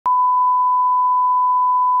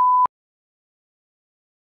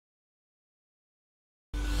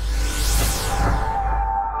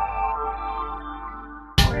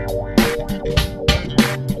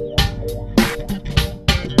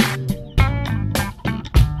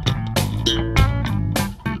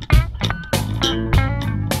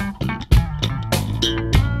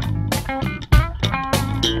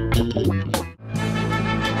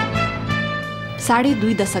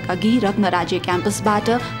2.5 दशक अघि रत्नराज्य क्याम्पसबाट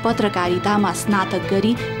पत्रकारितामा स्नातक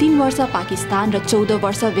गरी 3 वर्ष पाकिस्तान र 14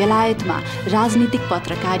 वर्ष बेलायतमा राजनीतिक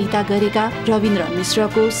पत्रकारिता गरेका रविन्द्र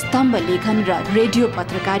मिश्रको स्तम्भ लेखन र रेडियो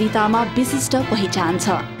पत्रकारितामा विशिष्ट पहिचान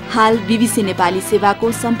छ। हाल BBC नेपाली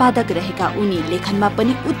सेवाको सम्पादक रहेका उनी लेखनमा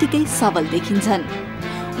पनि उत्तिकै सबल देखिन्छन्।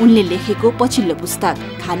 उनले लेखेको पछिल्लो पुस्तक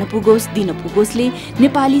खान पुगोस् दिन पुगोस्ले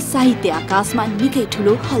नेपाली साहित्य आकाशमा निकै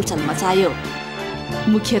ठूलो हलचल मचायो।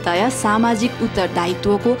 मुख्यतया सामाजिक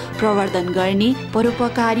उत्तरदायित्वको प्रवर्धन गर्ने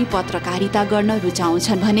परोपकारी पत्रकारिता गर्न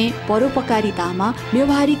रुचाउँछन् भने परोपकारितामा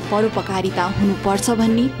व्यवहारिक परोपकारिता हुनुपर्छ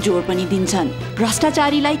भन्ने जोड पनि दिन्छन्।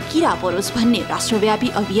 भ्रष्टाचारीलाई किरा परोस् भन्ने राष्ट्रव्यापी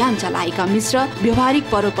अभियान चलाएका मिश्र व्यवहारिक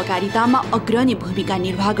परोपकारितामा अग्रणी भूमिका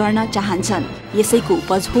निर्वाह गर्न चाहन्छन्। यसैको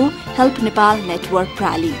उपज हो हेल्प नेपाल नेटवर्क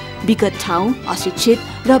प्रणाली। विकट ठाउँ, अशिक्षित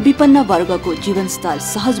र विपन्न वर्गको जीवनस्तर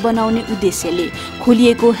सहज बनाउने उद्देश्यले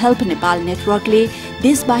खोलिएको हेल्प नेपाल नेटवर्कले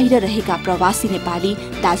देश बाहिर रहेका प्रवासी नेपाली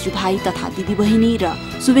दाजुभाइ तथा दिदीबहिनी र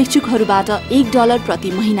शुभेच्छुकहरूबाट $1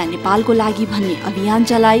 प्रति महिना नेपालको लागि भन्ने अभियान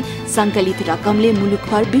चलाई संकलित रकमले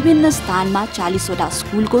मुलुकभर विभिन्न स्थानमा 40 वटा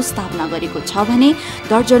स्कुलको स्थापना गरेको छ भने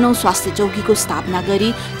दर्जनौं स्वास्थ्य चौकीको स्थापना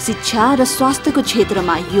गरी शिक्षा र स्वास्थ्यको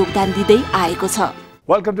क्षेत्रमा योगदान दिँदै आएको छ।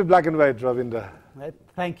 Welcome to black and white Rabindra.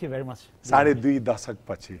 Thank you very much. 2.5 दशक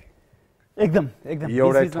पछि एकदम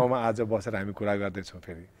एउटै ठाउँमा आज बसेर हामी कुरा गर्दैछौँ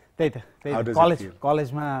फेरि। त्यही त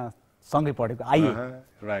कलेजमा सँगै पढेको आइए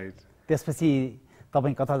राइट। त्यसपछि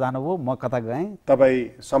तपाईँ कता जानुभयो, म कता गएँ।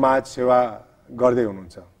 तपाईँ समाज सेवा गर्दै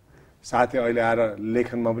हुनुहुन्छ, साथै अहिले आएर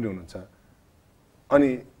लेखनमा पनि हुनुहुन्छ अनि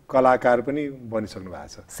कलाकार पनि बनिसक्नु भएको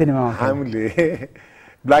छ। सिनेमामा हामीले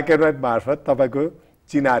ब्ल्याक एन्ड व्हाइट मार्फत तपाईँको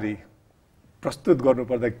चिनारी प्रस्तुत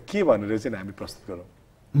गर्नुपर्दा के भनेर चाहिँ हामी प्रस्तुत गरौँ?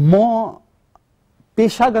 म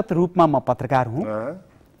पेशागत रूपमा म पत्रकार हुँ।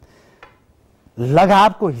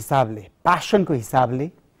 लगावको हिसाबले, प्यासनको हिसाबले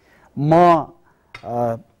म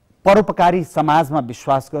परोपकारी समाजमा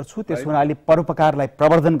विश्वास गर्छु। त्यस हुनाले परोपकारलाई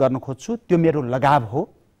प्रवर्धन गर्न खोज्छु, त्यो मेरो लगाव हो।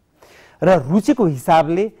 र रुचिको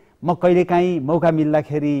हिसाबले म कहिलेकाहीँ मौका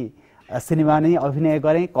मिल्दाखेरि सिनेमा नै अभिनय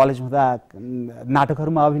गरेँ, कलेज हुँदा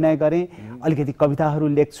नाटकहरूमा अभिनय गरेँ, अलिकति कविताहरू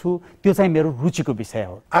लेख्छु। त्यो चाहिँ मेरो रुचिको विषय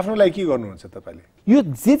हो। आफ्नो लागि के गर्नुहुन्छ तपाईँले? यो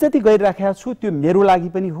जे जति गरिराखेको छु त्यो मेरो लागि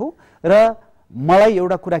पनि हो। र मलाई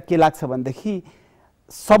एउटा कुरा के लाग्छ भनेदेखि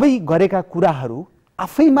सबै गरेका कुराहरू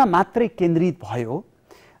आफैमा मात्रै केन्द्रित भयो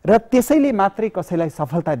र त्यसैले मात्रै कसैलाई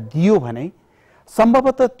सफलता दियो भने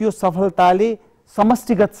सम्भवतः त्यो सफलताले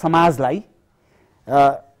समष्टिगत समाजलाई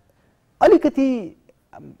अलिकति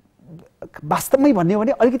वास्तवमै भन्ने हो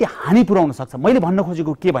भने अलिकति हानि पुर्याउन सक्छ। मैले भन्न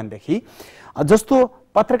खोजेको के भनेदेखि जस्तो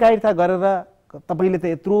पत्रकारिता गरेर तपाईँले त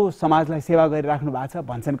यत्रो समाजलाई सेवा गरिराख्नु भएको छ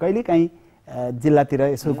भन्छन् कहिलेकाहीँ जिल्लातिर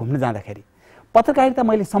यसो घुम्न जाँदाखेरि। पत्रकारिता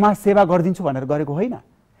मैले समाज सेवा गरिदिन्छु भनेर गरेको होइन।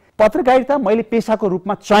 पत्रकारिता मैले पेसाको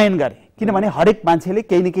रूपमा चयन गरेँ, किनभने हरेक मान्छेले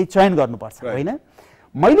केही न केही चयन गर्नुपर्छ होइन।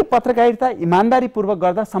 मैले पत्रकारिता इमान्दारीपूर्वक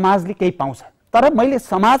गर्दा समाजले केही पाउँछ, तर मैले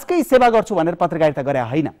समाजकै सेवा गर्छु भनेर पत्रकारिता गरे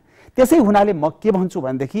होइन। त्यसै हुनाले म के भन्छु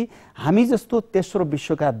भनेदेखि हामी जस्तो तेस्रो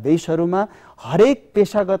विश्वका देशहरूमा हरेक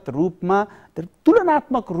पेशागत रूपमा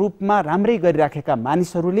तुलनात्मक रूपमा राम्रै गरिराखेका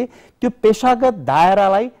मानिसहरूले त्यो पेशागत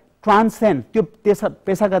दायरालाई ट्रान्सेन्ड, त्यो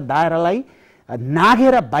पेशागत दायरालाई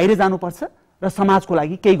नाघेर बाहिर जानुपर्छ र समाजको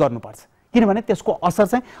लागि केही गर्नुपर्छ, किनभने त्यसको असर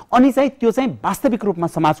चाहिँ त्यो चाहिँ वास्तविक रूपमा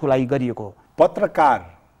समाजको लागि गरिएको हो। पत्रकार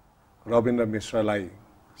रविन्द्र मिश्रलाई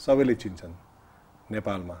सबैले चिन्छन्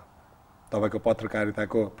नेपालमा। तपाईको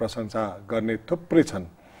पत्रकारिताको प्रशंसा गर्ने थुप्रै छन्,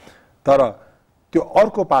 तर त्यो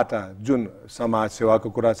अर्को पाटा जुन समाज सेवाको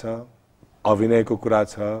कुरा छ, अभिनयको कुरा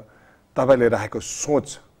छ, तपाईले राखेको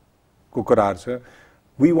सोचको कुराहरू छ,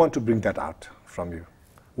 we want to bring that out from you.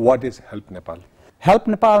 What is help Nepal? Help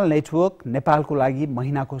Nepal network नेपालको लागि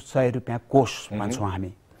महिनाको ₹100 कोष भन्छौँ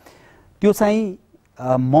हामी। त्यो चाहिँ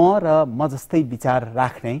म जस्तै विचार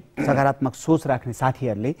राख्ने, सकारात्मक सोच राख्ने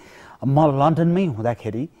साथीहरूले म लन्डनमै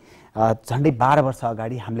हुँदाखेरि झन्डै 12 वर्ष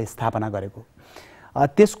अगाडि हामीले स्थापना गरेको।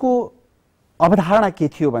 त्यसको अवधारणा के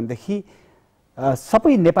थियो भनेदेखि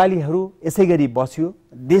सबै नेपालीहरू यसै गरी बस्यो,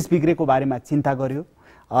 देश बिग्रेको बारेमा चिन्ता गर्यो,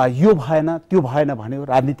 यो भएन त्यो भएन भन्यो,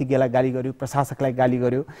 राजनीतिज्ञलाई गाली गर्यो, प्रशासकलाई गाली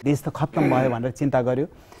गर्यो, देश त खत्तम भयो भनेर चिन्ता गर्यो।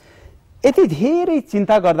 यति धेरै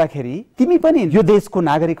चिन्ता गर्दाखेरि तिमी पनि यो देशको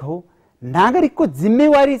नागरिक हौ, नागरिकको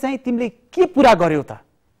जिम्मेवारी चाहिँ तिमीले के पुरा गर्यौ त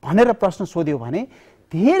भनेर प्रश्न सोध्यो भने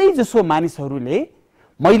धेरै जसो मानिसहरूले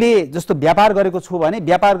मैले जस्तो व्यापार गरेको छु भने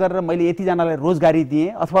व्यापार गरेर मैले यतिजनालाई रोजगारी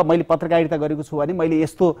दिएँ, अथवा मैले पत्रकारिता गरेको छु भने मैले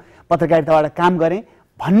यस्तो पत्रकारिताबाट काम गरेँ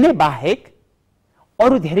भन्ने बाहेक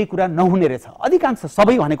अरू धेरै कुरा नहुने रहेछ। अधिकांश,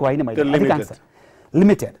 सबै भनेको होइन मैले, अधिकांश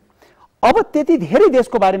लिमिटेड। अब त्यति धेरै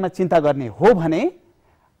देशको बारेमा चिन्ता गर्ने हो भने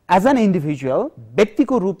एज एन इन्डिभिजुअल,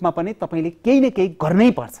 व्यक्तिको रूपमा पनि तपाईले केही न केही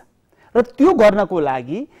गर्नै पर्छ र त्यो गर्नको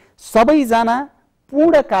लागि सबैजना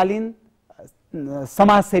पूर्णकालीन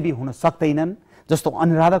समाजसेवी हुन सक्दैनन्, जस्तो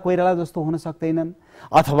अनुराधा कोइराला जस्तो हुन सक्दैनन्,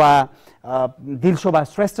 अथवा दिलशोभा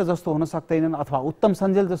श्रेष्ठ जस्तो हुन सक्दैनन्, अथवा उत्तम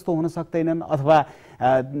सञ्जेल जस्तो हुन सक्दैनन्, अथवा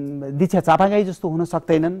दीक्षा चापागाई जस्तो हुन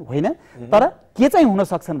सक्दैनन्, होइन। तर के चाहिँ हुन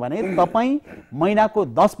सक्छन् भने तपाईँ महिनाको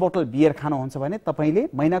 10 बोतल बियर खानुहुन्छ भने तपाईँले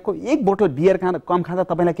महिनाको 1 बोतल बियर कम खाँदा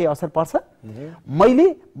तपाईँलाई केही असर पर्छ?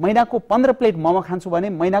 मैले महिनाको 15 प्लेट मोमो खान्छु भने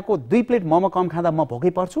महिनाको 2 प्लेट मोमो कम खाँदा म भोकै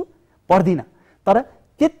पर्छु? पर्दिनँ। तर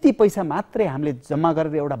त्यति पैसा मात्रै हामीले जम्मा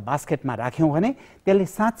गरेर एउटा बास्केटमा राख्यौँ भने त्यसले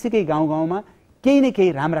साँच्चीकै गाउँ गाउँमा केही न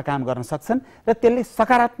केही राम्रा काम गर्न सक्छन् र त्यसले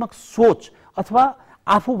सकारात्मक सोच अथवा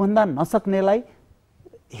आफूभन्दा नसक्नेलाई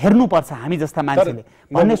हेर्नुपर्छ हामी जस्ता मान्छेले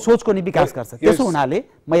भन्ने सोचको नि विकास गर्छ। त्यसो हुनाले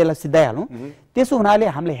म यसलाई सिद्धाइहालौँ। त्यसो हुनाले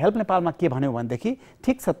हामीले हेल्प नेपालमा के भन्यौँ भनेदेखि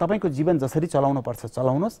ठिक छ तपाईँको जीवन जसरी चलाउनुपर्छ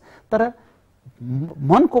चलाउनुहोस्, तर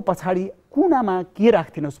मनको पछाडि कुनामा के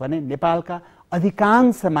राख्दिनुहोस् भने नेपालका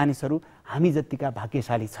अधिकांश मानिसहरू हामी जतिका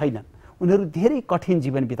भाग्यशाली छैनन्। उनीहरू धेरै कठिन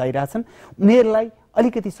जीवन बिताइरहेछन्। उनीहरूलाई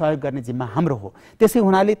अलिकति सहयोग गर्ने जिम्मा हाम्रो हो। त्यसै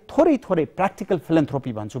हुनाले थोरै थोरै प्र्याक्टिकल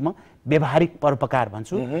फिलेन्थ्रोपी भन्छु म, व्यवहारिक परोपकार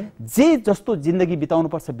भन्छु। जे जस्तो जिन्दगी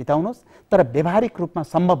बिताउनुपर्छ बिताउनुहोस्, तर व्यवहारिक रूपमा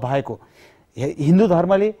सम्भव भएको हिन्दू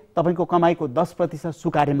धर्मले तपाईँको कमाईको 10%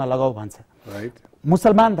 सुकार्यमा लगाऊ भन्छ।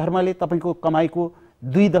 मुसलमान धर्मले तपाईँको कमाईको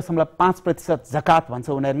 2.5% जकात भन्छ,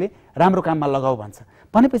 उनीहरूले राम्रो काममा लगाऊ भन्छ।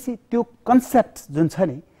 भनेपछि त्यो कन्सेप्ट जुन छ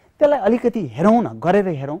नि त्यसलाई अलिकति हेरौँ न, गरेर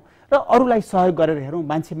हेरौँ र अरूलाई सहयोग गरेर हेरौँ।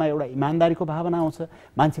 मान्छेमा एउटा इमान्दारीको भावना आउँछ,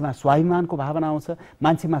 मान्छेमा स्वाभिमानको भावना आउँछ,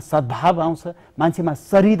 मान्छेमा सद्भाव आउँछ, मान्छेमा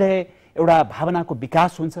सहृदय एउटा भावनाको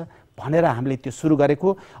विकास हुन्छ भनेर हामीले त्यो सुरु गरेको।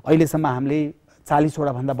 अहिलेसम्म हामीले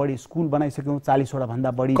 40वटा भन्दा बढी स्कुल बनाइसक्यौँ, 40वटा भन्दा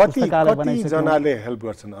बढी पुस्तकालय बनाइसक्यौँ। जनाले हेल्प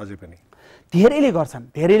गर्छन् अझै पनि?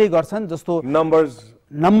 धेरैले गर्छन्। जस्तो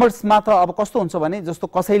नम्बर्समा त अब कस्तो हुन्छ भने जस्तो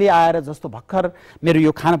कसैले आएर जस्तो भर्खर मेरो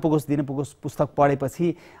यो खान पुगोस् दिन पुगोस् पुस्तक पढेपछि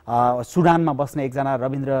सुडानमा बस्ने एकजना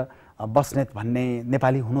रविन्द्र बस्नेत भन्ने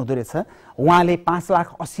नेपाली हुनुहुँदो रहेछ, उहाँले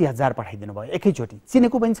 5,80,000 पठाइदिनु भयो एकैचोटि,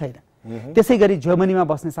 चिनेको पनि छैन। त्यसै गरी जर्मनीमा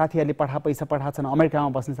बस्ने साथीहरूले पैसा पठाएछन्, अमेरिकामा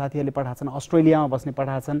बस्ने साथीहरूले पठाएछन्, अस्ट्रेलियामा बस्ने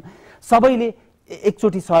पठाएछन्। सबैले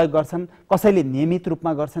एकचोटि सहयोग गर्छन्, कसैले नियमित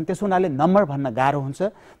रूपमा गर्छन्। त्यसो हुनाले नम्बर भन्न गाह्रो हुन्छ।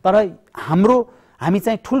 तर हामी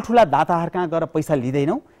चाहिँ ठुल्ठुला दाताहरू कहाँ गएर पैसा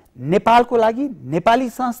लिँदैनौँ। नेपालको लागि नेपाली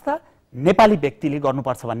संस्था नेपाली व्यक्तिले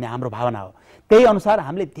गर्नुपर्छ भन्ने हाम्रो भावना हो। त्यही अनुसार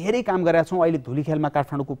हामीले धेरै काम गरेका छौँ। अहिले धुलीखेलमा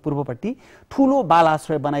काठमाडौँको पूर्वपट्टि ठुलो बाल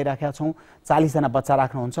आश्रय बनाइराखेका छौँ। 40जना बच्चा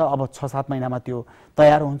राख्नुहुन्छ। अब 6-7 महिनामा त्यो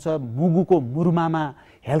तयार हुन्छ। मुगुको मुर्मामा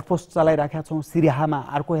हेल्थ पोस्ट चलाइराखेका छौँ। सिरिहामा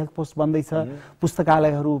अर्को हेल्थ पोस्ट बन्दैछ।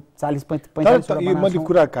 पुस्तकालयहरू 40-45 मैले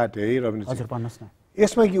कुरा काटेँ है रविन्द्र, हजुर भन्नुहोस् न।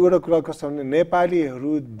 यसमा एउटा कुरा कस्तो भने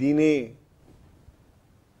नेपालीहरू दिने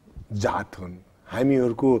जात हुन्,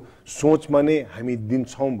 हामीहरूको सोचमा नै हामी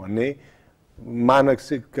दिन्छौँ भन्ने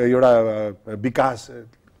मानसिक एउटा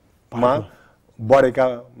विकासमा बढेका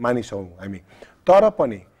मानिस हौँ हामी। तर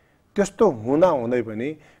पनि त्यस्तो हुँदै पनि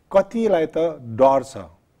कतिलाई त डर छ।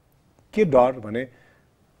 के डर भने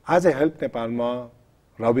आज हेल्प नेपालमा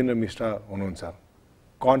रविन्द्र मिश्र हुनुहुन्छ,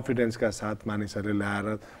 कन्फिडेन्सका साथ मानिसहरूले ल्याएर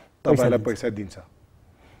तपाईँलाई पैसा दिन्छ।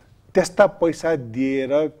 त्यस्ता पैसा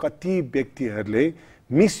दिएर कति व्यक्तिहरूले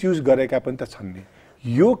मिसयुज गरेका पनि त छन् नि।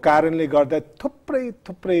 यो कारणले गर्दा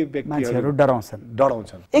थुप्रै व्यक्तिहरू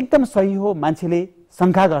डराउँछन्। एकदम सही हो। मान्छेले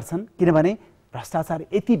शङ्का गर्छन् किनभने भ्रष्टाचार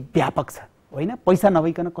यति व्यापक छ, होइन? पैसा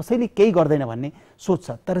नभइकन कसैले केही गर्दैन भन्ने सोच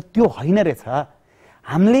छ। तर त्यो होइन रहेछ।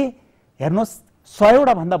 हामीले हेर्नुहोस्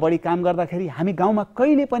 100वटा भन्दा बढी काम गर्दाखेरि हामी गाउँमा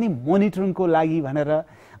कहिले पनि मोनिटरिङको लागि भनेर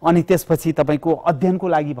अनि त्यसपछि तपाईँको अध्ययनको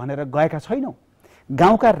लागि भनेर गएका छैनौँ।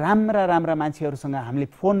 गाउँका राम्रा मान्छेहरूसँग हामीले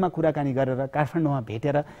फोनमा कुराकानी गरेर काठमाडौँमा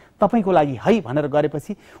भेटेर तपाईँको लागि है भनेर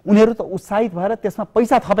गरेपछि उनीहरू त उत्साहित भएर त्यसमा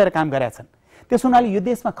पैसा थपेर काम गरेका छन्। त्यसो हुनाले यो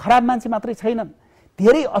देशमा खराब मान्छे मात्रै छैनन्,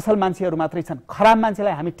 धेरै असल मान्छेहरू मात्रै छन्। खराब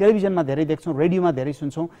मान्छेलाई हामी टेलिभिजनमा धेरै देख्छौँ, रेडियोमा धेरै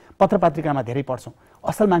सुन्छौँ, पत्रपत्रिकामा धेरै पढ्छौँ,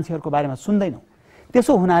 असल मान्छेहरूको बारेमा सुन्दैनौँ।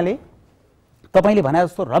 त्यसो हुनाले तपाईँले भने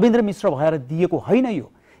जस्तो रविन्द्र मिश्र भएर दिएको होइन यो।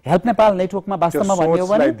 हेल्प नेपाल नेटवर्कमा वास्तवमा भन्यो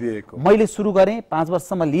भने मैले सुरु गरेँ, 5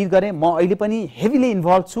 वर्षसम्म लिड गरेँ। म अहिले पनि हेभिली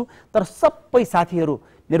इन्भल्भ छु। तर सबै साथीहरू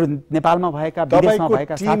मेरो नेपालमा भएका विदेशमा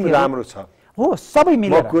भएका साथीहरू राम्रो छ हो, सबै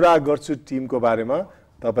मिलेर म कुरा गर्छु टिमको बारेमा,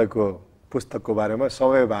 तपाईँको पुस्तकको बारेमा।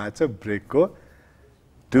 समय भएको छ ब्रेकको।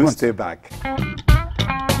 Do stay back.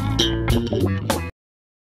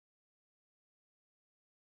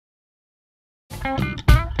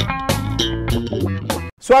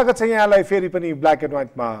 स्वागत छ यहाँलाई फेरि पनि ब्ल्याक एन्ड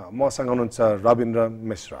व्हाइटमा। मसँग हुनुहुन्छ रविन्द्र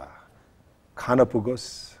मिश्र। खान पुगोस्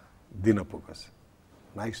दिन पुगोस्,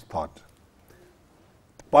 नाइस थट।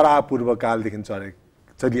 परापूर्वकालदेखि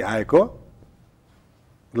चलिआएको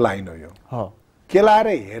लाइन हो यो। केलाएर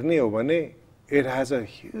हेर्ने हो भने It has a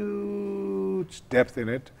huge depth in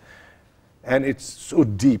it, and it's so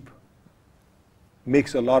deep,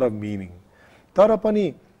 makes a lot of meaning. तर पनि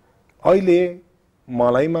अहिले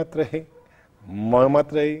मलाई मात्रै म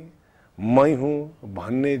मात्रै मै हुँ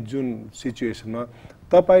भन्ने जुन सिचुएसनमा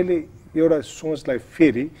तपाईले एउटा सोचलाई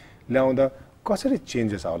फेरि ल्याउँदा कसरी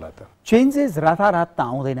चेन्जेस आउला त? चेन्जेस रातारात त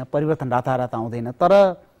आउँदैन, परिवर्तन रातारात आउँदैन, तर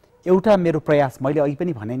एउटा मेरो प्रयास मैले अघि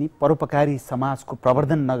पनि भने नि, परोपकारी समाजको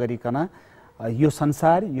प्रवर्धन नगरिकन यो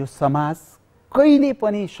संसार, यो समाज कहिले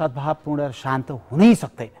पनि सद्भावपूर्ण र शान्त हुनै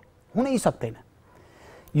सक्दैन।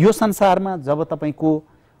 यो संसारमा जब तपाईको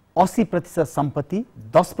 80% सम्पत्ति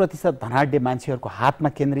 10% धनाढ्य मान्छेहरूको हातमा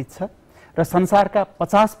केन्द्रित छ र संसारका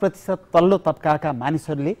 50% तल्लो तबकाका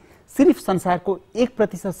मानिसहरूले सिर्फ संसारको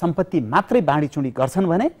 1% सम्पत्ति मात्रै बाँडीचुँडी गर्छन्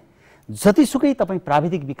भने जतिसुकै तपाईँ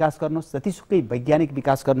प्राविधिक विकास गर्नुहोस्, जतिसुकै वैज्ञानिक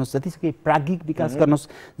विकास गर्नुहोस्, जतिसुकै प्राज्ञिक विकास गर्नुहोस्,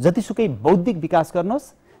 जतिसुकै बौद्धिक विकास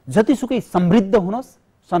गर्नुहोस्, जतिसुकै समृद्ध हुनुहोस्,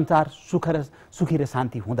 संसार सुखी र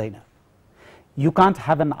शान्ति हुँदैन। You can't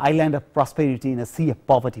have an island of prosperity in a C of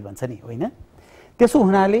poverty भन्छ नि, होइन? त्यसो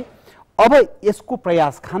हुनाले अब यसको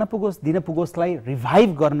प्रयास खान पुगोस् दिन पुगोसलाई रिभाइभ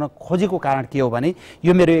गर्न खोजेको कारण के हो भने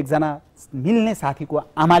यो मेरो एकजना मिल्ने साथीको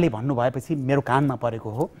आमाले भन्नु भएपछि मेरो कानमा परेको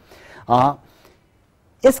हो।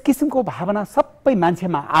 यस किसिमको भावना सबै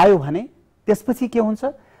मान्छेमा आयो भने त्यसपछि के हुन्छ?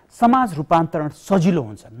 समाज रूपान्तरण सजिलो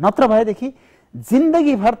हुन्छ। नत्र भएदेखि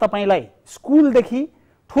जिन्दगीभर तपाईलाई स्कुलदेखि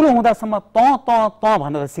ठुलो हुँदासम्म त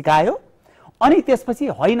भनेर सिकायो अनि त्यसपछि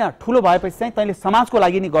होइन ठुलो भएपछि चाहिँ तैँले समाजको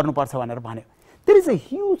लागि नि गर्नुपर्छ भनेर भन्यो। There is a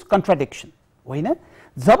huge contradiction, होइन?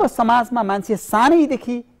 जब समाजमा मान्छे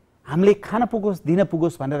सानैदेखि हामीले खान पुगोस् दिन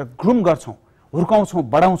पुगोस् भनेर ग्रुम गर्छौँ, हुर्काउँछौँ,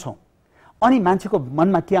 बढाउँछौँ, अनि मान्छेको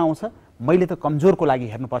मनमा के आउँछ? मैले त कमजोरको लागि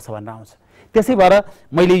हेर्नुपर्छ भनेर आउँछ। त्यसै भएर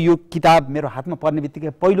मैले यो किताब मेरो हातमा पर्ने बित्तिकै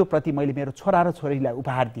पहिलो प्रति मैले मेरो छोरा र छोरीलाई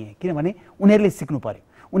उपहार दिएँ, किनभने उनीहरूले सिक्नु पर्यो।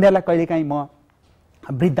 उनीहरूलाई कहिलेकाहीँ म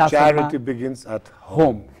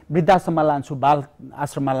वृद्धाश्रममा लान्छु, बाल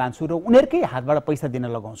आश्रममा लान्छु र उनीहरूकै हातबाट पैसा दिन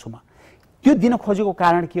लगाउँछु। म त्यो दिन खोजेको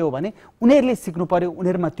कारण के हो भने उनीहरूले सिक्नु पर्यो,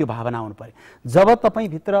 उनीहरूमा त्यो भावना आउनु पर्यो। जब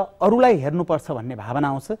तपाईभित्र अरूलाई हेर्नुपर्छ भन्ने भावना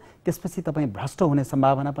आउँछ त्यसपछि तपाईँ भ्रष्ट हुने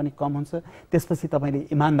सम्भावना पनि कम हुन्छ, त्यसपछि तपाईँले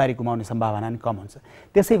इमानदारी गुमाउने सम्भावना पनि कम हुन्छ।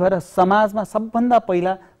 त्यसै भएर समाजमा सबभन्दा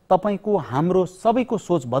पहिला तपाईँको हाम्रो सबैको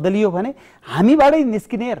सोच बदलियो भने हामीबाटै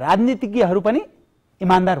निस्किने राजनीतिज्ञहरू पनि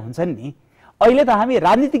इमानदार हुन्छन् नि। अहिले त हामी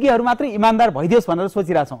राजनीतिज्ञहरू मात्रै इमानदार भइदियोस् भनेर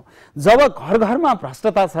सोचिरहेछौँ। जब घर घरमा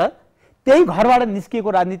भ्रष्टता छ त्यही घरबाट निस्किएको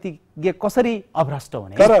राजनीतिज्ञ कसरी अभ्रष्ट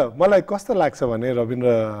हुने? तर मलाई कस्तो लाग्छ भने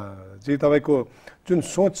रविन्द्रजी तपाईँको जुन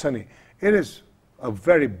सोच छ नि, it is a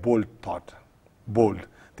very bold thought, bold,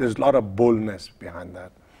 there is lot of boldness behind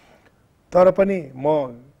that. तर पनि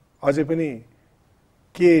म अझै पनि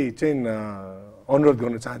के चाहिँ अनुरोध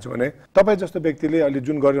गर्न चाहन्छु भने तपाईँ जस्तो व्यक्तिले अहिले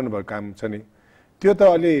जुन गरिरहनु भएको काम छ नि त्यो त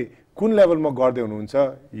अहिले कुन लेभलमा गर्दै हुनुहुन्छ,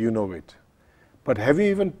 you know it, but have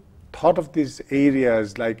you even thought of these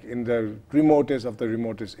areas like in the remotest of the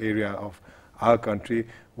remotest area of our country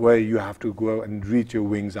where you have to go and reach your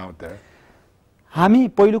wings out there? हामी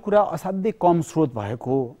पहिलो कुरा असाध्यै कम स्रोत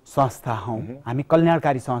भएको संस्था हौं। हामी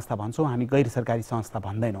कल्याणकारी संस्था भन्छौं, हामी गैर सरकारी संस्था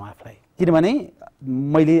भन्दैनौं आफूलाई, किनभने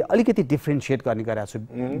मैले अलिकति डिफरेन्शिएट गर्ने गरेको छु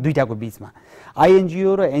दुईटाको बीचमा।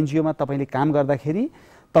 आईएनजीओ र एनजीओ मा तपाईले काम गर्दाखेरि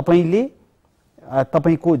तपाईले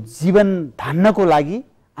तपाईको जीवन धान्नको लागि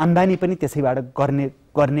आम्दानी पनि त्यसैबाट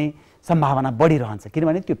गर्ने सम्भावना बढिरहन्छ,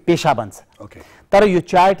 किनभने त्यो पेशा बन्छ। तर यो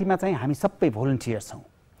च्यारिटीमा चाहिँ हामी सबै भोलन्टियर्स छौं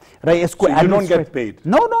र यसको you don't get paid.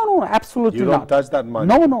 No, absolutely you not. don't touch that money.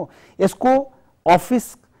 No. यसको अफिस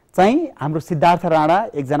चाहिँ हाम्रो सिद्धार्थ राणा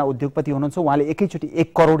एकजना उद्योगपति हुनुहुन्छ, उहाँले एकैचोटी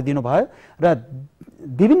 1 करोड दिनुभयो र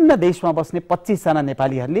विभिन्न देशमा बस्ने 25 जना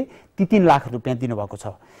नेपालीहरूले 3 लाख रुपैयाँ दिनुभएको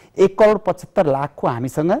छ। 1 करोड 75 लाखको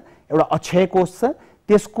हामीसँग एउटा अक्षय कोष छ,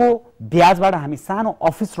 त्यसको ब्याजबाट हामी सानो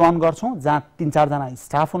अफिस रन गर्छौं जहाँ 3-4 जना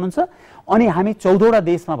स्टाफ हुनुहुन्छ अनि हामी 14 वटा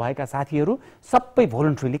देशमा भएका साथीहरू सबै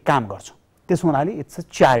भोलन्टरीली काम गर्छौं। त्यसो हुनाले इट्स अ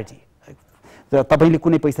च्यारिटी। र तपाईले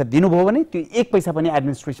कुनै पैसा दिनुभयो भने त्यो 1 पैसा पनि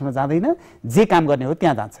एडमिनिस्ट्रेसनमा जाँदैन, जे काम गर्ने हो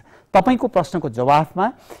त्यहाँ जान्छ। तपाईको प्रश्नको जवाफमा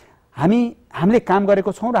हामीले काम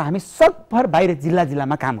गरेको छौं र हामी सकभर बाहिर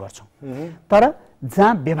जिल्लामा काम गर्छौं, तर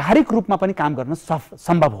जहाँ व्यावहारिक रूपमा पनि काम गर्न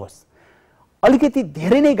सम्भव होस्। अलिकति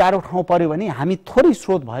धेरै नै गाह्रो ठाउँ पर्यो भने हामी थोरै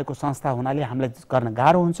स्रोत भएको संस्था हुनाले हामीलाई गर्न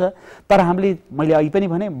गाह्रो हुन्छ। तर हामीले मैले अघि पनि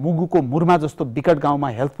भने मुगुको मुरमा जस्तो विकट गाउँमा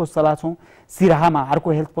हेल्थ पोस्ट चलाछौं, सिराहामा अर्को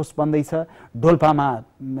हेल्थ पोस्ट बन्दैछ, डोल्पामा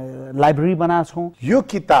लाइब्रेरी बनाछौं। यो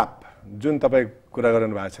किताब जुन तपाई कुरा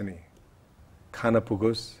गर्नु भएको छ नि, खान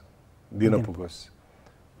पुगोस् दिन पुगोस्,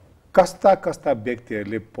 कस्ता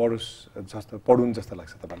व्यक्तिहरूले पढुन् जस्तो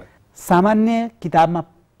लाग्छ तपाईलाई? सामान्य किताबमा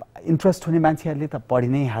इन्ट्रेस्ट हुने मान्छेहरूले त पढि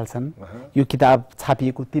नै हाल्छन्। यो किताब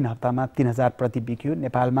छापिएको 3 हप्तामा 3000 प्रति बिक्यो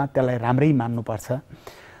नेपालमा, त्यसलाई राम्रै मान्नुपर्छ।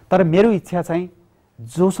 तर मेरो इच्छा चाहिँ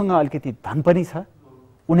जोसँग अलिकति धन पनि छ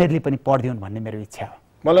उनीहरूले पनि पढ्दिउन् भन्ने मेरो इच्छा हो।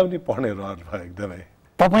 मलाई पनि पढ्ने रहर भयो एकदमै।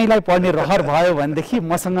 तपाईलाई पढ्ने रहर भयो भनेदेखि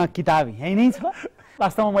मसँग किताब यहीँ नै छ।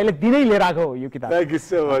 वास्तवमा मैले दिनै लिएर आएको हो यो किताब।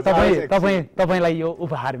 तपाईलाई यो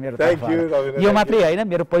उपहार मेरो तर्फबाट। यो मात्रै होइन,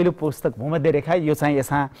 मेरो पहिलो पुस्तक भूमध्य रेखा, यो चाहिँ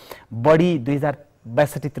यसमा बढी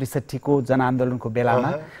 2062-63 को जनआन्दोलनको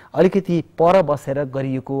बेलामा अलिकति पर बसेर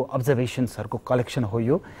गरिएको अब्जर्भेसन्सहरूको कलेक्सन हो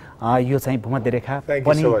यो। यो चाहिँ भूमध्य रेखा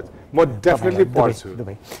पनि म डेफिनेटली पढ्छु।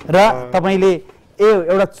 र तपाईले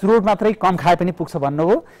एउटा चुरोट मात्रै कम खाए पनि पुग्छ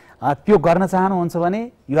भन्नुभयो, त्यो गर्न चाहनुहुन्छ भने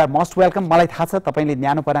यु आर मोस्ट वेलकम। मलाई थाहा छ तपाईले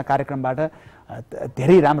न्यानोपना कार्यक्रमबाट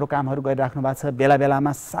धेरै राम्रो कामहरू गरिराख्नु भएको छ। बेला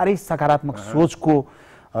बेलामा साह्रै सकारात्मक सोचको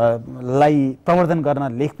लाई प्रवर्धन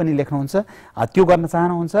गर्न लेख पनि लेख्नुहुन्छ। त्यो गर्न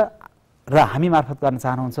चाहनुहुन्छ र हामी मार्फत गर्न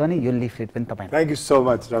चाहनुहुन्छ भने यो लिफलेट पनि तपाईलाई। Thank you so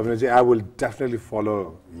much Rabindraji. I will definitely follow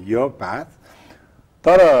your path.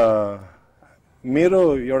 तर मेरो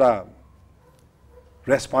एउटा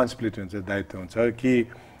रेस्पोन्सिबिलिटी हुन्छ, दायित्व हुन्छ कि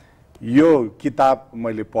यो किताब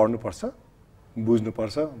मैले पढ्नुपर्छ,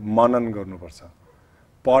 बुझ्नुपर्छ, मनन गर्नुपर्छ।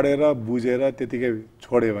 पढेर बुझेर त्यतिकै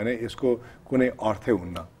छोड्यो भने यसको कुनै अर्थै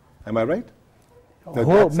हुन्न। Am I right?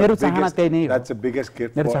 हो, मेरो चाहना त्यही नै हो। That's the biggest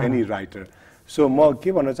gift for any writer. So म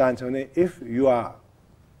के भन्न चाहन्छु भने इफ यु आर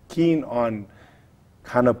किन अन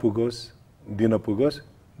खान पुगोस् दिन पुगोस्,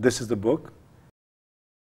 दिस इज द बुक।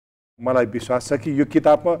 मलाई विश्वास छ कि यो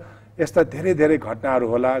किताबमा यस्ता धेरै धेरै घटनाहरू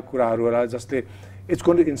होला, कुराहरू होला जसले it's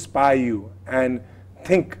going to inspire you and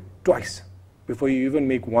think twice before you even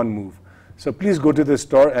make one move. So please go to the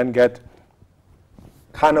store and get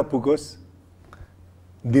Khana Pugos,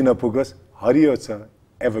 Dina Pugos, हरियो छ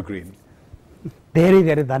एभरग्रीन। धेरै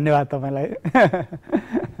धेरै धन्यवाद तपाईलाई।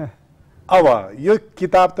 अब यो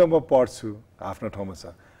किताब त म पढ्छु, आफ्नो ठाउँमा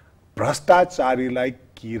छ।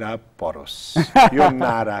 भ्रष्टाचारीलाई किरा परोस्, यो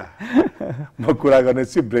नारा। म कुरा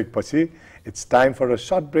गर्नेछु ब्रेक पछि। It's time for a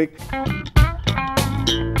short brake.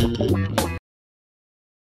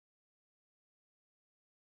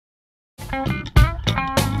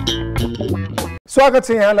 स्वागत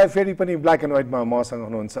छ यहाँलाई फेरि पनि ब्ल्याक एन्ड व्हाइटमा। मसँग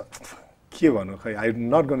हुनुहुन्छ के भन्नु, खै I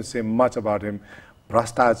am not going to say much about हिम।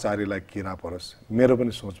 भ्रष्टाचारीलाई किरा परोस्, मेरो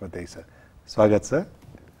पनि सोचमा त्यही छ। स्वागत छ।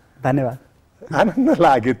 धन्यवाद। आनन्द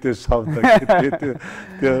लाग्यो त्यो शब्द।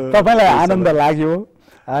 तपाईलाई आनन्द लाग्यो।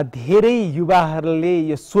 धेरै युवाहरूले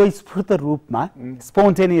यो स्वस्फूर्त रूपमा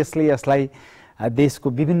स्पोन्टेनियसली यसलाई देशको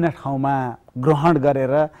विभिन्न ठाउँमा ग्रहण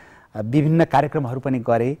गरेर विभिन्न कार्यक्रमहरू पनि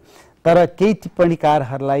गरे। तर केही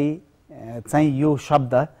टिप्पणीकारहरूलाई चाहिँ यो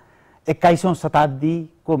शब्द 21औं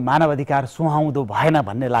शताब्दीको मानवाधिकार सुहाउँदो भएन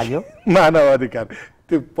भन्ने लाग्यो। मानवाधिकार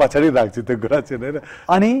त्यो पछाडि राख्छु त्यो कुरा चाहिँ हैन।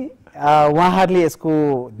 अनि उहाँहरूले यसको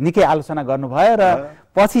निकै आलोचना गर्नुभयो र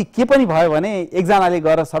पछि के पनि भयो भने एकजनाले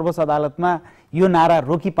गएर सर्वोच्च अदालतमा यो नारा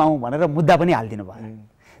रोकी पाऊँ भनेर मुद्दा पनि हालिदिनु भयो।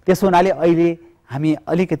 त्यसो हुनाले अहिले हामी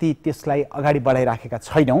अलिकति त्यसलाई अगाडि बढाइराखेका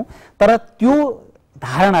छैनौँ। तर त्यो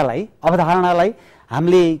धारणालाई, अवधारणालाई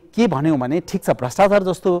हामीले के भन्यौँ भने ठिक छ, भ्रष्टाचार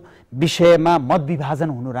जस्तो विषयमा मत विभाजन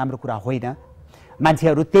हुनु राम्रो कुरा होइन।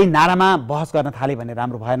 मान्छेहरू त्यही नारामा बहस गर्न थाले भने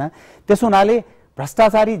राम्रो भएन। त्यसो हुनाले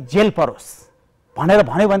भ्रष्टाचारी जेल परोस् भनेर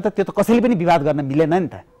भन्यो भने त त्यो त कसैले पनि विवाद गर्न मिलेन नि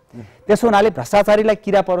त। त्यसो हुनाले भ्रष्टाचारीलाई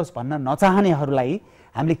किरा परोस् भन्न नचाहनेहरूलाई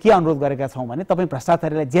हामीले के अनुरोध गरेका छौँ भने तपाईँ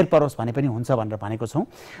भ्रष्टाचारीलाई जेल परोस् भने पनि हुन्छ भनेर भनेको छौँ।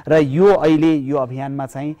 र यो अहिले यो अभियानमा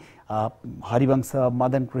चाहिँ हरिवंश,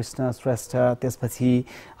 मदन कृष्ण श्रेष्ठ, त्यसपछि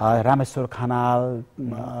रामेश्वर खनाल,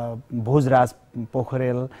 भोजराज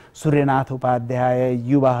पोखरेल, सूर्यनाथ उपाध्याय,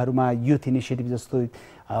 युवाहरूमा युथ इनिसिएटिभ जस्तो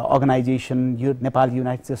अर्गनाइजेसन, नेपाल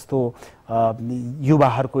युनाइट जस्तो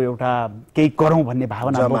युवाहरूको एउटा केही गरौँ भन्ने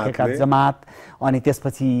भावना बोकेका जमात, अनि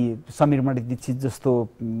त्यसपछि समीर मणि दीक्षित जस्तो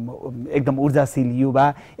एकदम ऊर्जाशील युवा,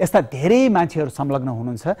 यस्ता धेरै मान्छेहरू संलग्न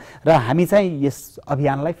हुनुहुन्छ र हामी चाहिँ यस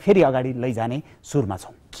अभियानलाई फेरि अगाडि लैजाने सुरमा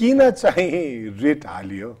छौँ। किन चाहिँ रेट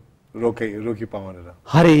हालियो रोकी पाउनेर?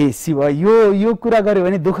 हरे शिव, यो कुरा गर्यो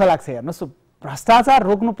भने दुःख लाग्छ। हेर्नुहोस्, भ्रष्टाचार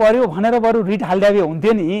रोक्नु पर्यो भनेर बरु रिट हालिदिए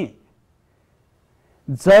हुन्थ्यो नि।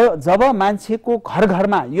 जब मान्छेको घर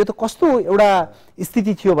घरमा यो त कस्तो एउटा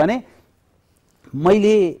स्थिति थियो भने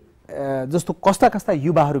मैले जस्तो कस्ता कस्ता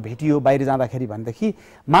युवाहरू भेटियो बाहिर जाँदाखेरि भनेदेखि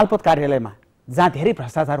मालपोत कार्यालयमा जहाँ धेरै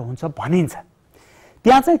भ्रष्टाचार हुन्छ भनिन्छ,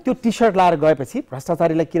 त्यहाँ चाहिँ त्यो टी सर्ट लाएर गएपछि,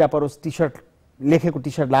 भ्रष्टाचारीलाई किरा परोस् टी सर्ट लेखेको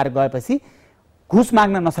टी सर्ट लाएर गएपछि घुस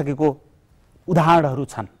माग्न नसकेको उदाहरणहरू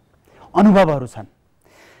छन्, अनुभवहरू छन्।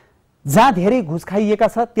 जहाँ धेरै घुस खाइएका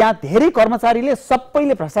छ त्यहाँ धेरै कर्मचारीले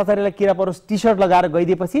सबैले भ्रष्टाचारीलाई किरा परोस् टी सर्ट लगाएर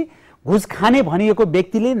गइदिएपछि घुस खाने भनिएको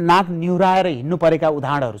व्यक्तिले नाक निहुराएर हिँड्नु परेका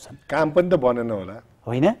उदाहरणहरू छन्। काम पनि त बनेन होला,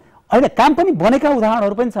 होइन? होइन काम पनि बनेका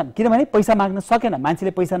उदाहरणहरू पनि छन् किनभने पैसा माग्न सकेन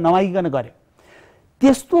मान्छेले पैसा नमागिकन गर्यो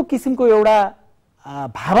त्यस्तो किसिमको एउटा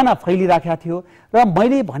भावना फैलिराखेको थियो र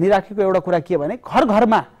मैले भनिराखेको एउटा कुरा के भने घर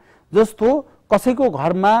घरमा जस्तो कसैको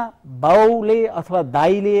घरमा बाउले अथवा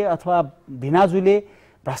दाइले अथवा भिनाजुले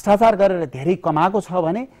भ्रष्टाचार गरेर धेरै कमाएको छ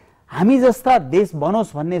भने हामी जस्ता देश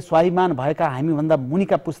बनोस् भन्ने स्वाभिमान भएका हामीभन्दा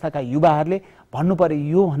मुनिका पुस्ताका युवाहरूले भन्नु पर्यो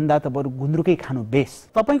यो भन्दा त बरु गुन्द्रुकै खानु बेस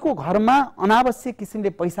तपाईको घरमा अनावश्यक किसिमले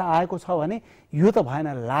पैसा आएको छ भने यो त भएन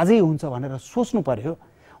लाजै हुन्छ भनेर सोच्नु पर्यो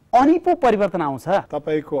अनि पो परिवर्तन आउँछ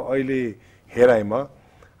तपाईको अहिले हेराइमा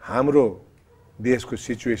हाम्रो देशको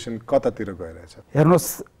सिचुएसन कतातिर गइरहेछ हेर्नुहोस्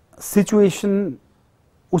सिचुएसन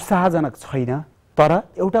उत्साहजनक छैन तर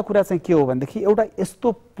एउटा कुरा चाहिँ के हो भनेदेखि एउटा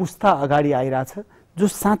यस्तो पुस्ता अगाडि आइरहेछ जो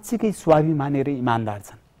साँच्चीकै स्वाभिमानी र इमानदार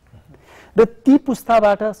छन् र ती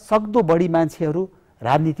पुस्ताबाट सक्दो बढी मान्छेहरू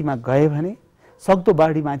राजनीतिमा गए भने सक्दो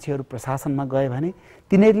बढी मान्छेहरू प्रशासनमा गए भने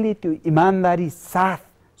तिनीहरूले त्यो इमानदारी साथ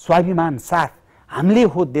स्वाभिमान साथ हामीले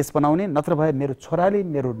हो देश बनाउने नत्र भए मेरो छोराले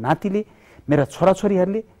मेरो नातिले मेरा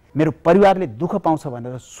छोराछोरीहरूले मेरो परिवारले दुःख पाउँछ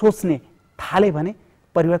भनेर सोच्ने थाले भने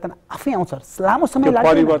परिवर्तन आफै आउँछ लामो समय लाग्छ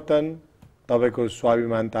परिवर्तन तपाईको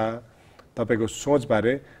स्वाभिमानता तपाईको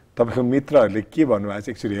सोचबारे तपाईको मित्रहरूले के भन्नुभएको छ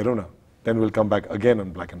एकचोटि हेरौँ न then will come back again on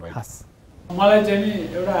black and white मलाई चाहिँ नि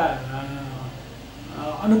एउटा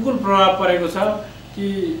अनुकूल प्रभाव परेको छ कि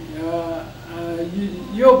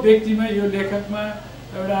यो व्यक्तिमा यो लेखकमा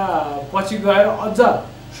एउटा पछि गएर अझ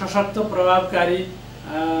सशक्त प्रभावकारी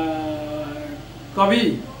कवि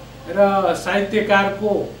र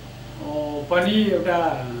साहित्यकारको पनि एउटा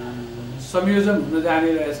संयोजन हुन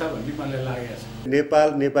जाने रहेछ भन्ने मलाई लागेको छ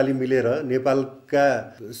नेपाल नेपाली मिलेर नेपालका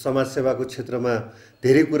समाजसेवाको क्षेत्रमा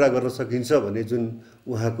धेरै कुरा गर्न सकिन्छ भन्ने जुन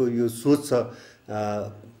उहाँको यो सोच छ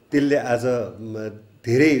त्यसले आज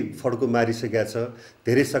धेरै फड्को मारिसकेका छ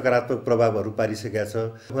धेरै सकारात्मक प्रभावहरू पारिसकेका छ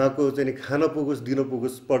उहाँको चाहिँ खान पुगोस् दिन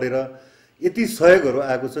पुगोस् पढेर यति सहयोगहरू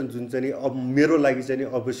आएको छन् जुन चाहिँ अब मेरो लागि चाहिँ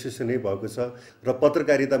अवश्य नै भएको छ र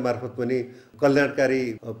पत्रकारिता मार्फत पनि कल्याणकारी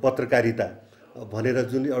पत्रकारिता भनेर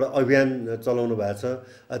जुन एउटा अभियान चलाउनु भएको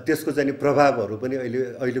छ त्यसको चाहिँ प्रभावहरू पनि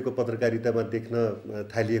अहिलेको पत्रकारितामा देख्न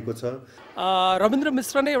थालिएको छ रविन्द्र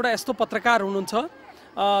मिश्र नै एउटा यस्तो पत्रकार हुनुहुन्छ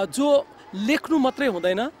जो लेख्नु मात्रै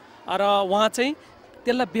हुँदैन र उहाँ चाहिँ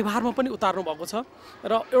त्यसलाई व्यवहारमा पनि उतार्नु भएको छ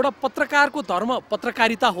र एउटा पत्रकारको धर्म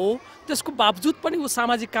पत्रकारिता हो त्यसको बावजुद पनि ऊ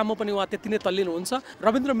सामाजिक काममा पनि उहाँ त्यति नै तल्लीन हुन्छ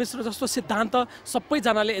रविन्द्र मिश्र जस्तो सिद्धान्त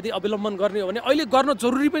सबैजनाले यदि अवलम्बन गर्ने हो भने अहिले गर्न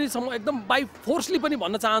जरुरी पनि छ म एकदम बाई फोर्सली पनि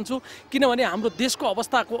भन्न चाहन्छु किनभने हाम्रो देशको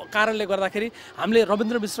अवस्थाको कारणले गर्दाखेरि हामीले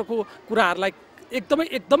रविन्द्र मिश्रको कुराहरूलाई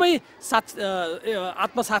एकदमै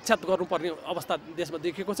आत्मसाक्षात गर्नुपर्ने अवस्था देशमा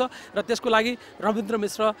देखिएको छ र त्यसको लागि रविन्द्र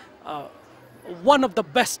मिश्र one of the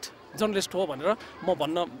best journalist हो भनेर म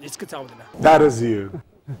भन्न हिचकिचाउँदिन That is you.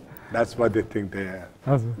 That's what they think they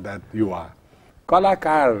are. That you are.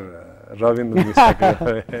 कलाकार रविन्द्र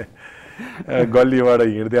मिश्र गल्लीबाट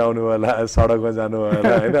हिँड्दै आउनु होला सडकमा जानु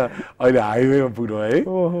होला हैन अहिले हाइवेमा पुग्नु है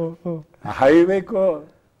हाइवेको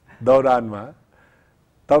दौरानमा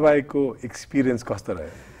तपाईको एक्सपिरियन्स कस्तो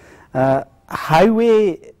रह्यो हाइवे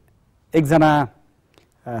एकजना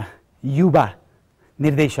युवा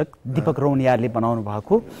निर्देशक दीपक रौनियारले बनाउनु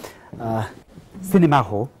भएको सिनेमा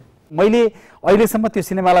हो मैले अहिलेसम्म त्यो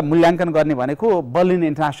सिनेमालाई मूल्याङ्कन गर्ने भनेको Berlin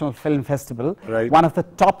international film festival one of the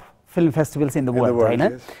top film festivals in the world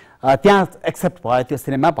हैन त्यहाँ एक्सेप्ट भयो त्यो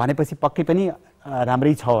सिनेमा भनेपछि पक्कै पनि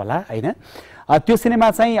राम्रै छ होला हैन त्यो सिनेमा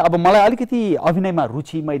चाहिँ अब मलाई अलिकति अभिनयमा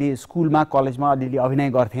रुचि मैले स्कुलमा कलेजमा अलिअलि अभिनय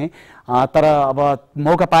गर्थेँ तर अब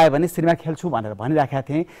मौका पाएँ भने सिनेमा खेल्छु भनेर भनिराखेका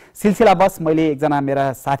थिएँ सिलसिला बस मैले एकजना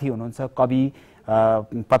मेरा साथी हुनुहुन्छ कवि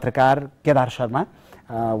पत्रकार केदार शर्मा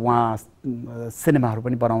उहाँ सिनेमाहरू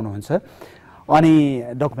पनि बनाउनुहुन्छ अनि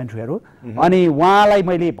डकुमेन्ट्रीहरू अनि उहाँलाई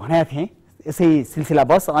मैले भनेको थिएँ यसै सिलसिला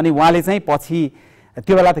बस अनि उहाँले चाहिँ पछि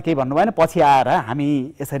त्यो बेला त केही भन्नु भएन पछि आएर हामी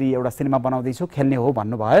यसरी एउटा सिनेमा बनाउँदैछौँ खेल्ने हो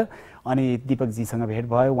भन्नुभयो अनि दीपकजीसँग भेट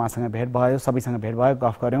भयो उहाँसँग भेट भयो सबैसँग भेट भयो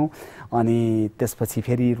गफ गऱ्यौँ अनि त्यसपछि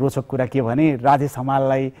फेरि रोचक कुरा के भने राजेश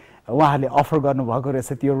हमाललाई उहाँहरूले अफर गर्नुभएको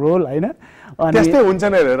रहेछ त्यो रोल हैन अनि त्यस्तै हुन्छ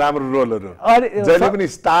नि राम्रो रोलहरू जहिले पनि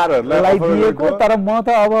स्टारहरूलाई दिएको तर म त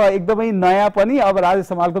अब एकदमै नयाँ पनि अब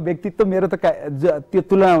राजेश हमालको व्यक्तित्व मेरो त त्यो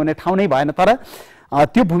तुलना हुने ठाउँ नै भएन तर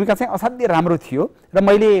त्यो भूमिका चाहिँ असाध्यै राम्रो थियो र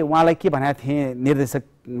मैले उहाँलाई के भनेको थिएँ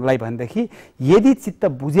निर्देशकलाई भनेदेखि यदि चित्त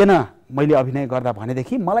बुझेन मैले अभिनय गर्दा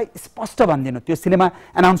भनेदेखि मलाई स्पष्ट भनिदिनु त्यो सिनेमा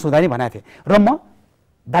एनाउन्स हुँदा नि भनेको थिएँ र म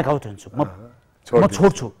ब्याकआउट हुन्छु म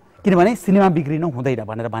छोड्छु किनभने सिनेमा बिग्रिनु हुँदैन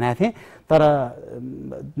भनेर भनेको थिएँ तर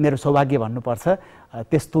मेरो सौभाग्य भन्नुपर्छ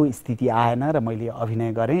त्यस्तो स्थिति आएन र मैले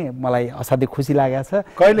अभिनय गरेँ मलाई असाध्यै खुसी लागेको छ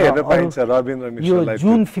कहिले हेर्न पाइन्छ रविन्द्र मिश्रलाई यो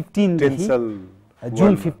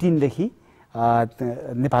जुन 15 देखि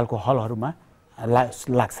नेपालको हलहरूमा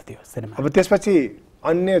लाग्छ त्यो सिनेमा। अब त्यसपछि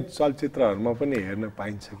अन्य चलचित्रहरूमा पनि हेर्न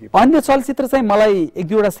पाइन्छ कि? अन्य चलचित्र चाहिँ मलाई एक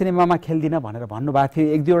दुईवटा सिनेमामा खेल्दिनँ भनेर भन्नुभएको थियो।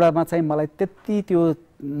 एक दुईवटामा चाहिँ मलाई त्यति त्यो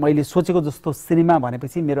मैले सोचेको जस्तो सिनेमा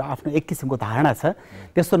भनेपछि मेरो आफ्नो एक किसिमको धारणा छ।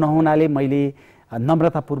 त्यस्तो नहुनाले मैले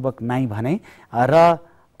नम्रतापूर्वक नाइ भने र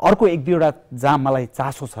अर्को एक दुईवटा जहाँ मलाई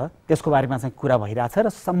चासो छ त्यसको बारेमा चाहिँ कुरा भइरहेछ र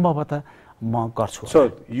सम्भवतः म गर्छु।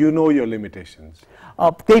 So you know your limitations.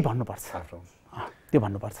 त्यही भन्नुपर्छ, त्यो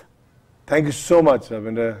भन्नुपर्छ। Thank you so much,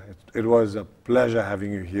 Rabindra. It was a pleasure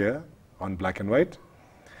having you here on Black and White.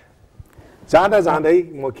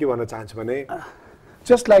 जाँदै म के भन्न चाहन्छु भने,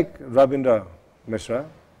 just like Rabindra Mishra,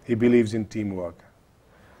 he believes in teamwork.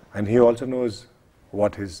 And he also knows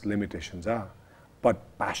what his limitations are. But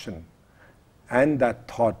passion and that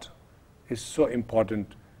thought is so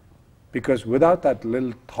important, because without that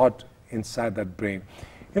little thought inside that brain,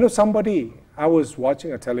 I was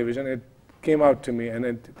watching a television, it came out to me,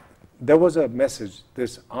 and there was a message.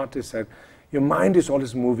 This artist said, your mind is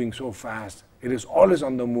always moving so fast. It is always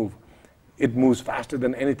on the move. It moves faster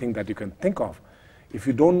than anything that you can think of. If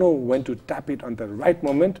you don't know when to tap it on the right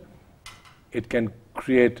moment, it can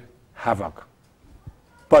create havoc.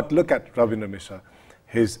 But look at Rabindra Mishra.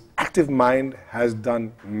 His active mind has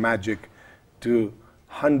done magic to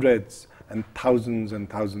hundreds and thousands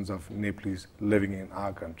of Nepalese living in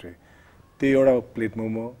our country. त्यो एउटा plate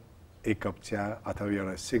momo, एक cup चिया अथवा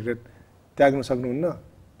एउटा cigarette त्याग्न सक्नुहुन्न?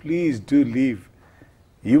 Please do leave.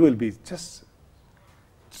 You will be just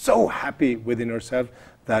so happy within yourself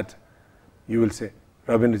that you will say,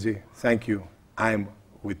 Rabindraji, thank you. I am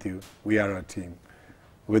with you. We are a team.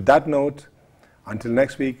 With that note, until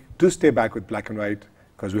next week, do stay back with Black and White,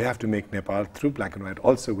 because we have to make Nepal through Black and White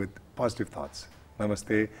also with positive thoughts.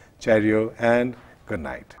 Namaste, Cheerio, and good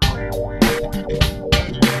night.